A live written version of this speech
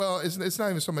it's not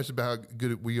even so much about how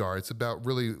good we are. It's about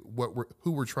really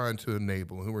who we're trying to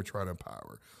enable and who we're trying to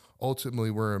empower.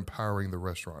 Ultimately, we're empowering the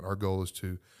restaurant. Our goal is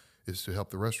to help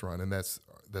the restaurant, and that's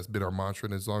been our mantra.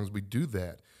 And as long as we do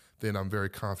that, then I'm very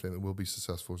confident that we'll be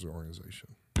successful as an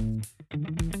organization.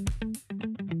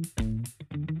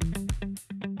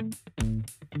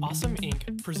 Awesome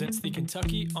Inc. presents the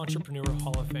Kentucky Entrepreneur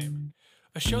Hall of Fame,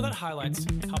 a show that highlights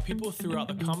how people throughout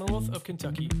the Commonwealth of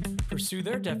Kentucky pursue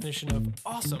their definition of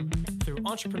awesome through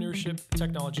entrepreneurship,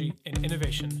 technology, and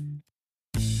innovation.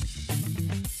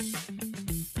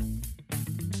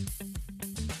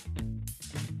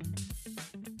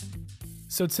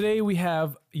 So today we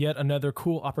have yet another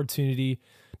cool opportunity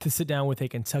to sit down with a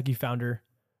Kentucky founder.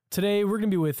 Today we're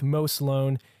going to be with Mo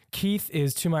Sloan. Keith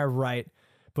is to my right,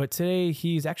 but today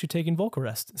he's actually taking vocal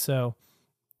rest. So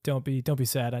don't be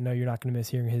sad. I know you're not going to miss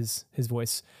hearing his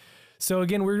voice. So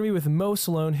again, we're going to be with Mo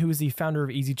Sloan, who is the founder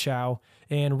of Easy Chow.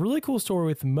 And a really cool story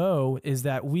with Mo is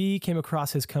that we came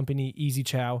across his company, Easy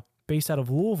Chow, based out of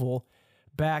Louisville,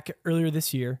 back earlier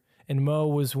this year. And Mo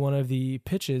was one of the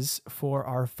pitches for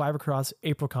our Five Across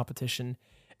April competition.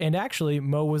 And actually,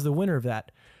 Mo was the winner of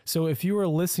that. So if you are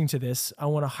listening to this, I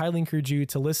want to highly encourage you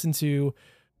to listen to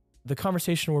the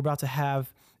conversation we're about to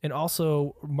have, and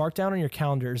also mark down on your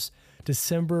calendars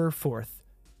December 4th.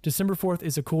 December 4th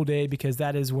is a cool day because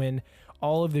that is when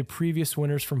all of the previous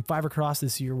winners from Five Across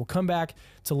this year will come back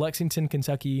to Lexington,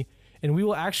 Kentucky, and we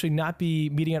will actually not be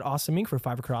meeting at Awesome Inc. for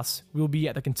Five Across. We will be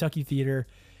at the Kentucky Theater,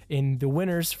 and the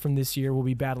winners from this year will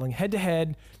be battling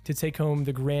head-to-head to take home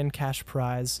the grand cash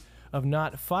prize of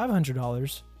not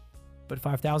 $500, but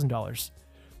 $5,000.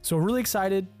 So we're really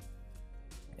excited,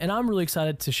 and I'm really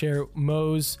excited to share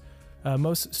Mo's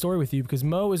story with you because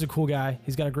Mo is a cool guy.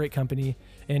 He's got a great company,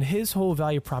 and his whole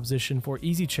value proposition for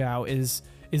Easy Chow is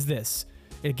this.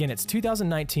 Again, it's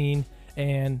 2019,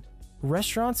 and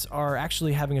restaurants are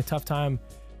actually having a tough time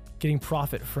getting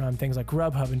profit from things like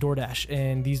Grubhub and DoorDash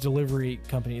and these delivery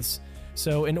companies.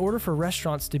 So in order for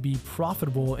restaurants to be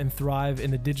profitable and thrive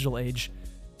in the digital age,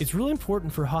 it's really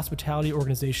important for hospitality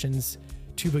organizations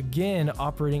to begin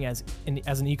operating as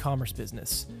an e-commerce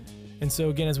business. And so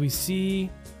again, as we see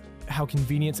how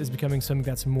convenience is becoming something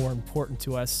that's more important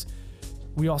to us,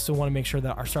 we also want to make sure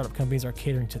that our startup companies are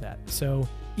catering to that. So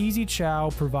Easy Chow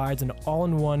provides an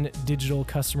all-in-one digital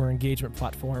customer engagement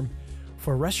platform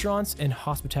for restaurants and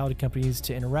hospitality companies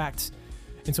to interact.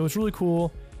 And so it's really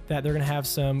cool that they're going to have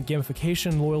some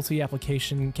gamification, loyalty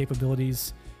application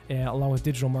capabilities, along with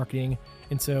digital marketing.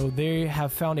 And so they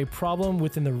have found a problem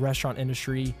within the restaurant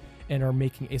industry and are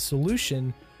making a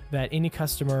solution that any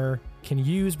customer can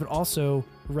use, but also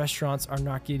restaurants are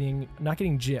not getting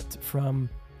gypped from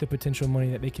the potential money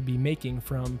that they could be making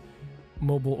from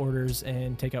mobile orders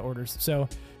and takeout orders. So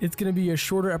it's going to be a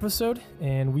shorter episode,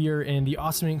 and we are in the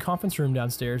Awesome Inc. conference room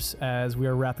downstairs as we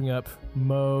are wrapping up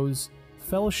Mo's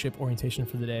fellowship orientation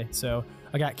for the day. So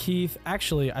I got Keith.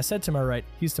 Actually, I said to my right,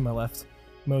 he's to my left.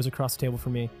 Mo's across the table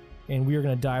from me, and we are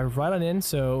going to dive right on in.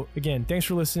 So again, thanks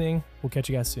for listening. We'll catch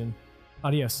you guys soon.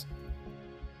 Adios.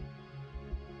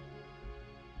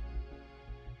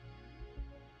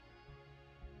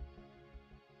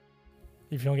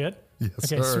 You feeling good? Yes,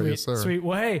 okay, sir. Sweet, yes, sir. Sweet.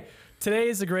 Well, hey, today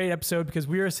is a great episode because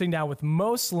we are sitting down with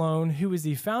Mo Sloan, who is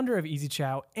the founder of Easy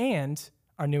Chow and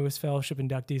our newest fellowship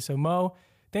inductee. So Mo,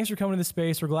 thanks for coming to the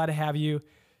space. We're glad to have you.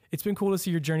 It's been cool to see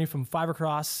your journey from Five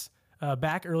Across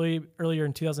back earlier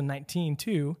in 2019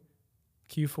 to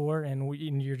Q4,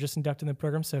 and you're just inducted in the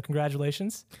program. So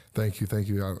congratulations. Thank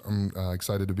you. I'm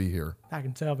excited to be here. I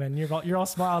can tell, man. You're all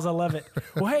smiles. I love it.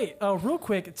 Well, hey, real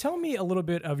quick, tell me a little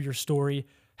bit of your story.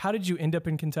 How did you end up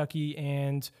in Kentucky,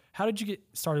 and how did you get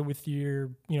started with your,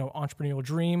 entrepreneurial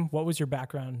dream? What was your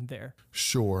background there?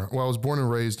 Sure. Well, I was born and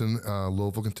raised in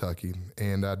Louisville, Kentucky,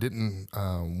 and I didn't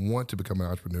want to become an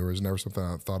entrepreneur. It was never something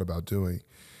I thought about doing.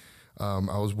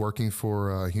 I was working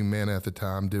for Humana at the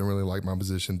time, didn't really like my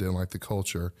position, didn't like the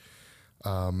culture,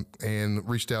 and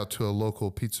reached out to a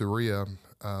local pizzeria,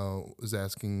 was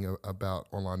asking about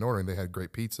online ordering. They had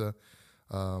great pizza.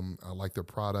 I liked their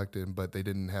product, but they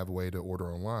didn't have a way to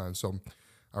order online. So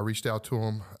I reached out to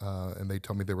them, and they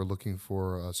told me they were looking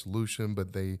for a solution,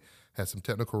 but they had some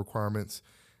technical requirements.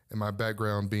 And my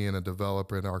background being a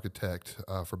developer and architect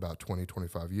for about 20,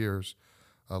 25 years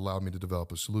allowed me to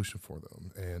develop a solution for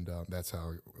them. And that's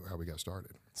how we got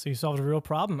started. So you solved a real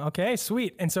problem. Okay,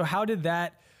 sweet. And so how did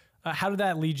that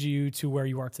lead you to where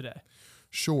you are today?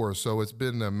 Sure. So it's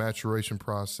been a maturation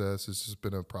process. It's just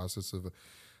been a process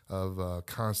of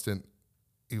constant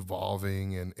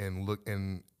evolving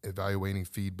and evaluating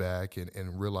feedback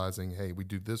and realizing, hey, we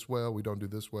do this well, we don't do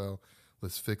this well,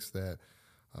 let's fix that.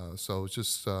 So it's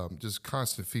just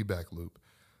constant feedback loop.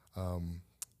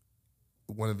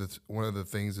 One of the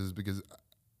things is because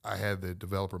I had the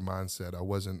developer mindset.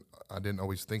 I didn't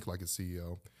always think like a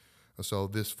CEO. So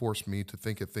this forced me to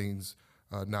think of things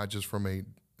not just from a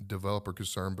developer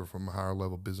concern, but from a higher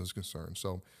level business concern.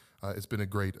 So it's been a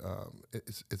great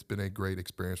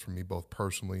experience for me, both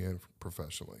personally and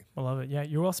professionally. I love it. Yeah,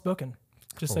 you're well spoken.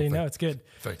 Just so Oh, you know, thank it's good.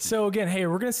 Thank you. So again, hey,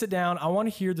 we're gonna sit down. I want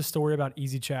to hear the story about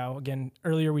Easy Chow. Again,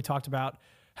 earlier we talked about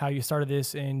how you started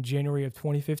this in January of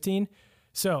 2015.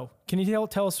 So can you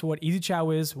tell us what Easy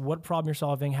Chow is, what problem you're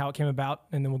solving, how it came about,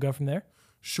 and then we'll go from there?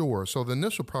 Sure. So the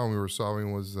initial problem we were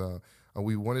solving was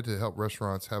we wanted to help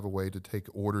restaurants have a way to take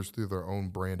orders through their own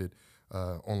branded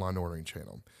online ordering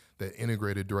channel that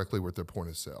integrated directly with their point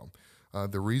of sale.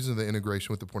 The reason the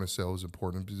integration with the point of sale was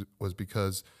important was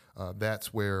because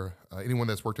that's where anyone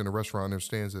that's worked in a restaurant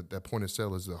understands that that point of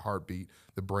sale is the heartbeat,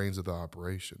 the brains of the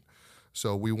operation.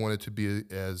 So we wanted to be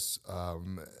as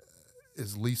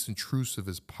least intrusive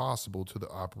as possible to the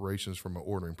operations from an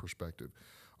ordering perspective.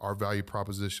 Our value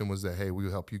proposition was that, hey, we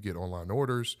will help you get online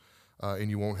orders, and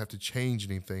you won't have to change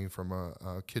anything from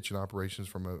a kitchen operations,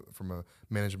 from a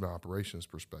management operations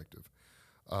perspective.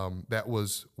 That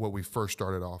was what we first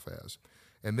started off as.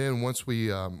 And then once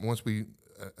we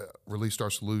released our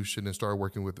solution and started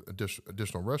working with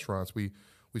additional restaurants, we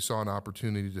saw an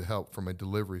opportunity to help from a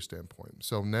delivery standpoint.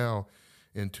 So now,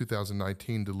 in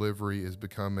 2019, delivery has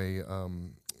become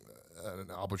an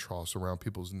albatross around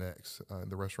people's necks in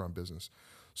the restaurant business.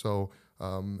 So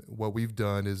what we've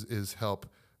done is help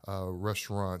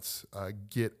restaurants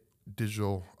get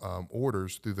digital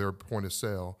orders through their point of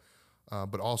sale,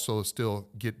 but also still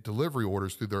get delivery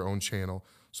orders through their own channel,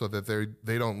 so that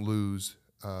they don't lose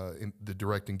in the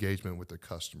direct engagement with their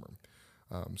customer.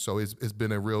 So it's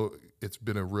been a real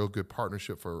good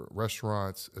partnership for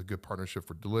restaurants, a good partnership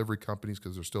for delivery companies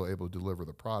because they're still able to deliver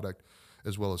the product,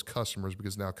 as well as customers,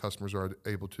 because now customers are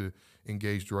able to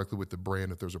engage directly with the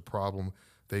brand. If there's a problem,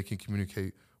 they can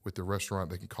communicate with the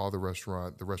restaurant. They can call the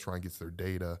restaurant. The restaurant gets their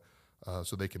data,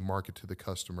 so they can market to the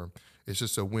customer. It's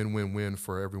just a win-win-win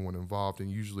for everyone involved,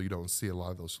 and usually you don't see a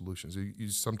lot of those solutions.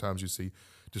 Sometimes you see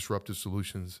disruptive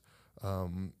solutions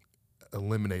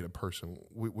eliminate a person.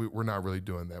 We're not really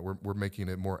doing that. We're making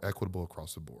it more equitable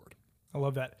across the board. I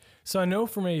love that. So I know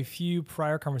from a few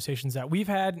prior conversations that we've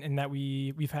had and that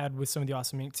we've had with some of the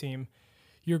Awesome Inc. team,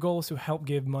 your goal is to help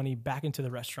give money back into the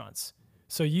restaurants.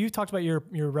 So you talked about your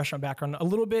restaurant background a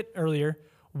little bit earlier.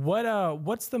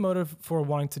 What's the motive for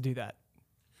wanting to do that?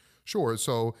 Sure.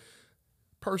 So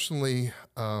personally,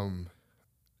 I've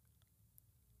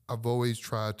always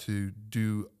tried to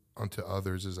do unto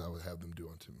others as I would have them do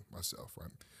unto myself,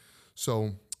 right?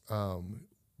 So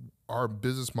our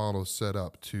business model is set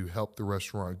up to help the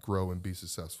restaurant grow and be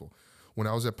successful. When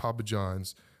I was at Papa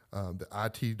John's, the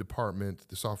IT department,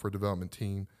 the software development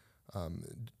team,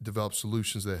 developed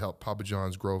solutions that helped Papa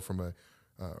John's grow from a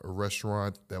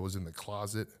restaurant that was in the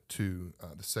closet to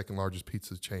the second largest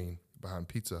pizza chain behind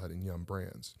Pizza Hut and Yum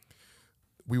Brands.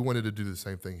 We wanted to do the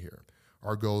same thing here.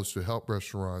 Our goal is to help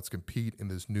restaurants compete in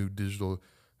this new digital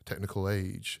technical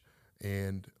age,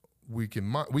 and we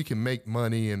can make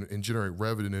money and generate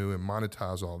revenue and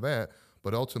monetize all that.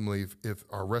 But ultimately, if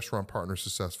our restaurant partner is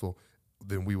successful,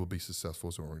 then we will be successful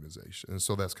as an organization. And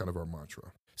so that's kind of our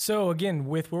mantra. So again,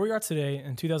 with where we are today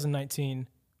in 2019,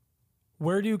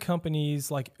 where do companies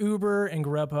like Uber and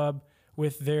Grubhub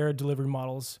with their delivery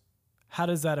models, how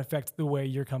does that affect the way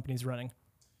your company's running?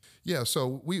 Yeah,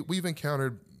 so we've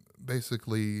encountered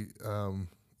basically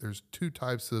there's two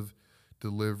types of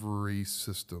delivery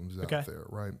systems out there,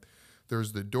 right?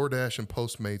 There's the DoorDash and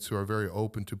Postmates who are very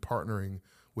open to partnering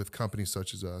with companies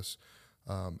such as us.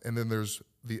 And then there's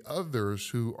the others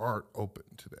who aren't open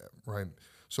to that, right?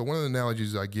 So one of the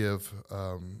analogies I give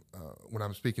when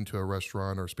I'm speaking to a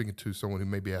restaurant or speaking to someone who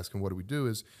may be asking, what do we do,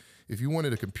 is if you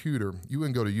wanted a computer, you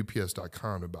wouldn't go to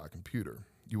UPS.com to buy a computer.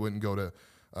 You wouldn't go to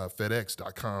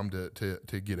FedEx.com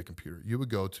to get a computer. You would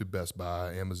go to Best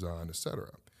Buy, Amazon, et cetera.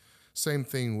 Same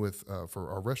thing with for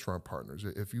our restaurant partners.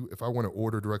 If I want to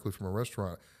order directly from a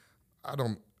restaurant,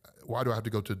 why do I have to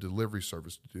go to a delivery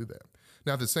service to do that?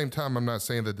 Now, at the same time, I'm not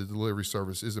saying that the delivery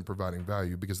service isn't providing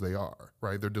value, because they are,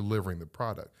 right? They're delivering the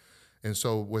product. And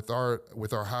so with our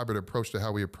hybrid approach to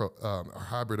how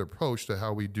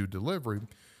we do delivery,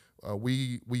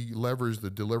 we leverage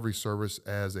the delivery service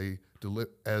as a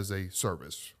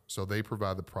service. So they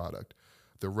provide the product.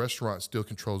 The restaurant still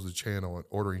controls the channel and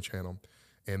ordering channel,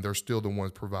 and they're still the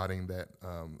ones providing that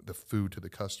the food to the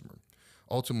customer.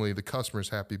 Ultimately, the customer is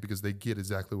happy because they get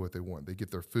exactly what they want. They get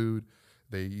their food.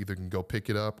 They either can go pick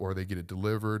it up or they get it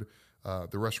delivered.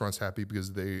 The restaurant's happy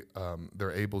because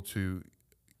they're able to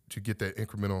get that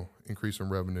incremental increase in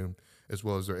revenue, as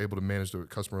well as they're able to manage the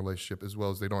customer relationship, as well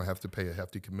as they don't have to pay a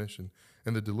hefty commission.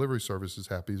 And the delivery service is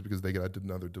happy because they get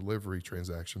another delivery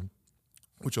transaction,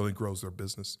 which only grows their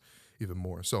business even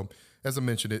more. So, as I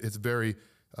mentioned, it's very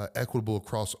equitable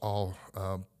across all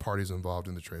parties involved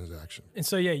in the transaction. And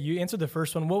so, yeah, you answered the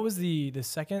first one. What was the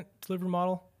second delivery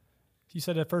model? You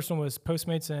said the first one was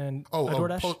Postmates and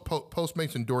DoorDash?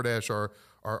 Postmates and DoorDash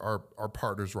are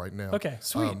partners right now. Okay,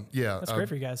 sweet. Yeah. That's great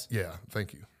for you guys. Yeah,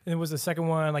 thank you. And was the second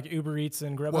one like Uber Eats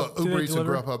and Grubhub? Well, Uber Eats and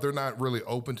Grubhub, they're not really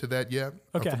open to that yet.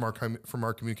 Okay. From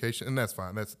our communication, and that's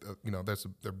fine. That's that's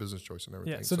their business choice and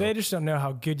everything. Yeah. So they just don't know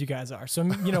how good you guys are. So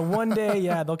one day,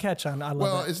 yeah, they'll catch on. I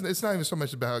love that. It's not even so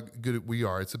much about how good we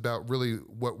are. It's about really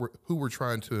who we're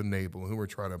trying to enable and who we're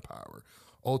trying to empower.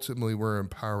 Ultimately, we're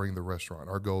empowering the restaurant.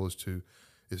 Our goal is to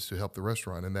help the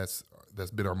restaurant, and that's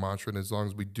been our mantra. And as long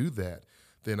as we do that,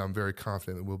 then I'm very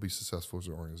confident that we'll be successful as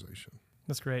an organization.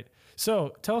 That's great.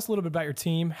 So tell us a little bit about your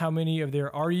team. How many of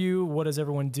there are you? What does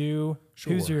everyone do?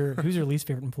 Sure. Who's your least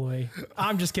favorite employee?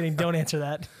 I'm just kidding. Don't answer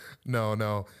that.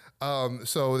 No.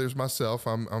 So there's myself.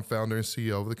 I'm founder and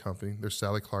CEO of the company. There's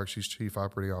Sally Clark. She's Chief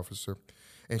Operating Officer.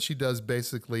 And she does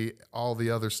basically all the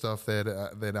other stuff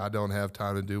that I don't have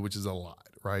time to do, which is a lot,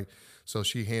 right? So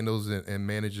she handles and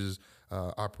manages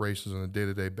operations on a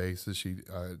day-to-day basis.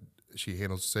 She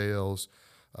handles sales,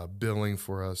 billing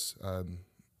for us.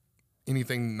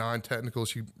 Anything non-technical,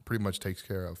 she pretty much takes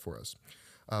care of for us.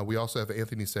 We also have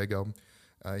Anthony Sego.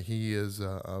 He's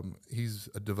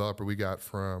a developer we got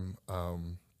from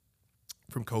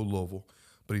Code Louisville,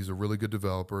 but he's a really good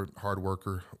developer, hard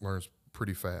worker, learns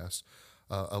pretty fast.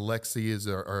 Alexi is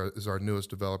our newest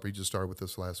developer. He just started with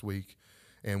us last week.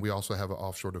 And we also have an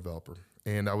offshore developer.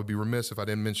 And I would be remiss if I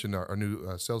didn't mention our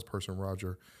new salesperson,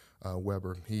 Roger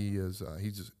Weber.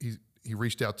 He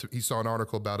reached out to. He saw an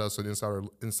article about us at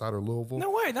Insider Louisville. No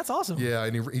way, that's awesome. Yeah,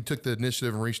 and he took the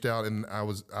initiative and reached out, and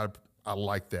I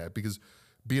like that because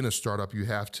being a startup, you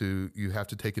have to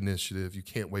take initiative. You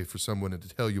can't wait for someone to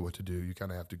tell you what to do. You kind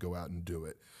of have to go out and do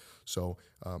it. So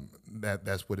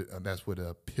that's what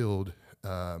appealed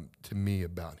to me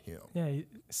about him. Yeah, he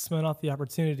smelled out the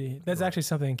opportunity. That's actually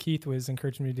something Keith was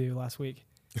encouraging me to do last week.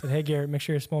 He said, hey, Garrett, make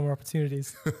sure you smell more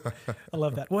opportunities. I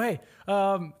love that. Well, hey,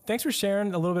 thanks for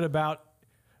sharing a little bit about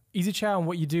Easy Chow and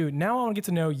what you do. Now I want to get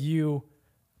to know you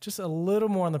just a little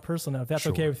more on the personal note, if that's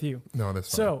okay with you. No,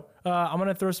 that's fine. So I'm going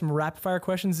to throw some rapid fire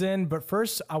questions in, but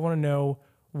first I want to know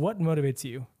what motivates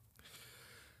you?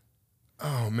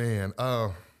 Oh, man.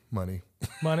 Money.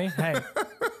 Money? Hey,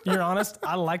 you're honest.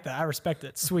 I like that. I respect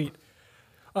it. Sweet.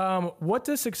 What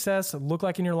does success look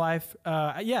like in your life?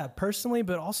 Personally,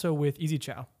 but also with Easy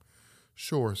Chow.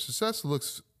 Sure. Success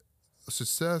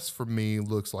for me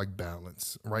looks like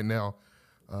balance. Right now,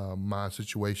 my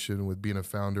situation with being a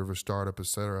founder of a startup, et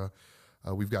cetera,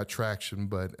 we've got traction,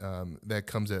 but that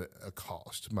comes at a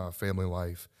cost, my family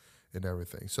life and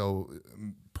everything. So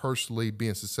personally,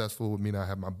 being successful would mean I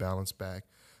have my balance back.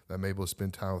 I'm able to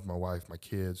spend time with my wife, my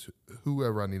kids,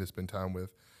 whoever I need to spend time with,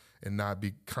 and not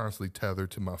be constantly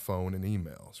tethered to my phone and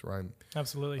emails, right?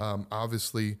 Absolutely.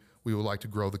 Obviously, we would like to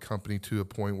grow the company to a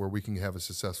point where we can have a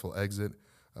successful exit,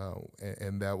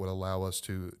 and that would allow us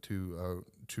to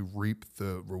reap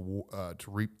the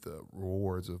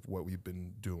rewards of what we've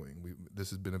been doing.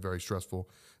 This has been a very stressful,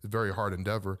 very hard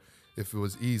endeavor. If it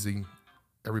was easy,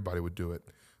 everybody would do it.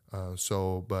 That's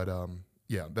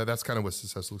kind of what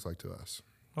success looks like to us.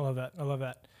 I love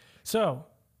that. So,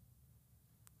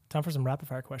 time for some rapid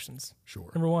fire questions.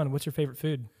 Sure. Number one, what's your favorite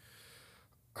food?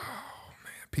 Oh,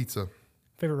 man. Pizza.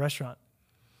 Favorite restaurant?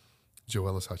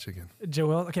 Joella's Hot Chicken.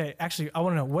 Joella. Okay, actually, I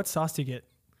want to know, what sauce do you get?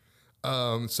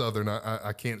 Southern.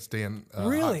 I can't stand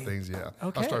really? hot things. Yeah.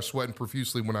 Okay. I start sweating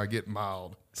profusely when I get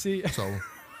mild. See, so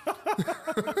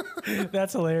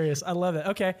that's hilarious. I love it.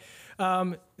 Okay.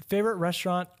 Favorite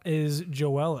restaurant is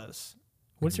Joella's.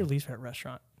 What's your least favorite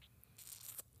restaurant?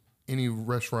 Any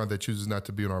restaurant that chooses not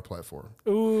to be on our platform.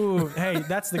 Ooh, hey,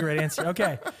 that's the great answer.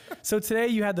 Okay. So today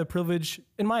you had the privilege,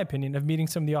 in my opinion, of meeting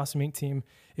some of the Awesome Inc. team.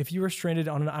 If you were stranded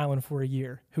on an island for a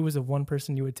year, who was the one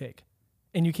person you would take?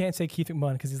 And you can't say Keith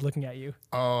McMunn because he's looking at you.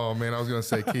 Oh man, I was gonna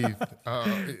say Keith.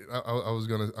 I was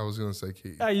gonna say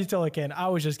Keith. You totally can. I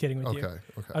was just kidding with you. Okay.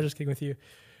 I was just kidding with you.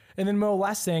 And then Mo,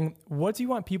 last thing, what do you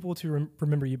want people to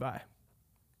remember you by?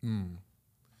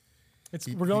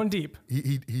 We're going deep.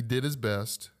 He did his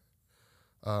best.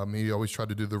 He always tried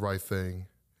to do the right thing,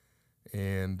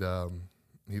 and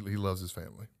he loves his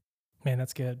family. Man,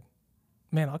 that's good.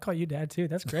 Man, I'll call you Dad too.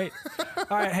 That's great. All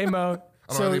right, hey Mo.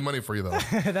 I don't have any money for you though.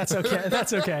 That's okay.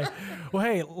 That's okay. Well,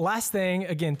 hey, last thing,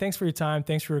 again, thanks for your time.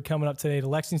 Thanks for coming up today to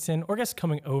Lexington, or I guess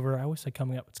coming over. I always say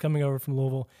coming up. It's coming over from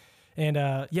Louisville. And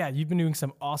yeah, you've been doing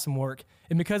some awesome work.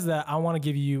 And because of that, I want to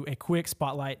give you a quick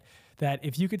spotlight that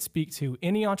if you could speak to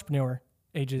any entrepreneur,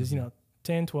 ages,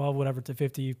 10, 12, whatever, to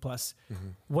 50 plus,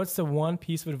 what's the one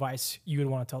piece of advice you would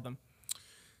want to tell them?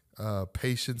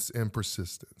 Patience and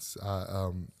persistence.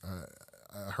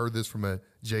 I heard this from a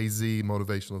Jay-Z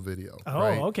motivational video. Oh,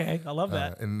 right? Okay. I love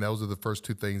that. And those are the first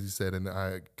two things he said, and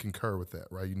I concur with that.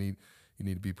 Right? You need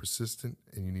to be persistent,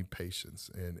 and you need patience,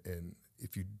 and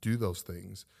if you do those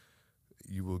things,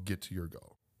 you will get to your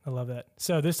goal. I love that.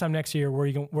 So this time next year, where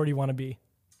do you want to be?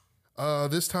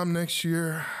 This time next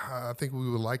year, I think we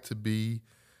would like to be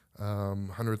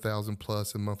 100,000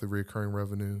 plus in monthly recurring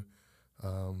revenue,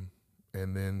 and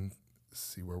then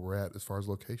see where we're at as far as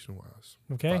location wise.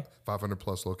 Okay. 500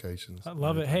 plus locations. I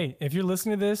love it. Hey, if you're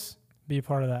listening to this, be a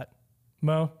part of that.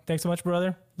 Mo, thanks so much,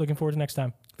 brother. Looking forward to next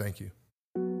time. Thank you.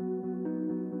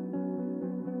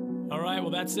 All right, well,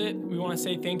 that's it. We want to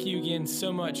say thank you again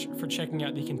so much for checking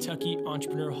out the Kentucky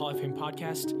Entrepreneur Hall of Fame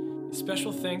podcast.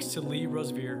 Special thanks to Lee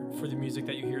Roseveare for the music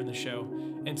that you hear in the show,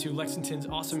 and to Lexington's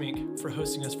Awesome Inc. for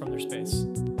hosting us from their space.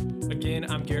 Again,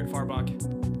 I'm Garrett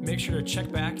Farbach. Make sure to check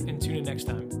back and tune in next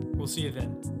time. We'll see you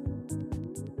then.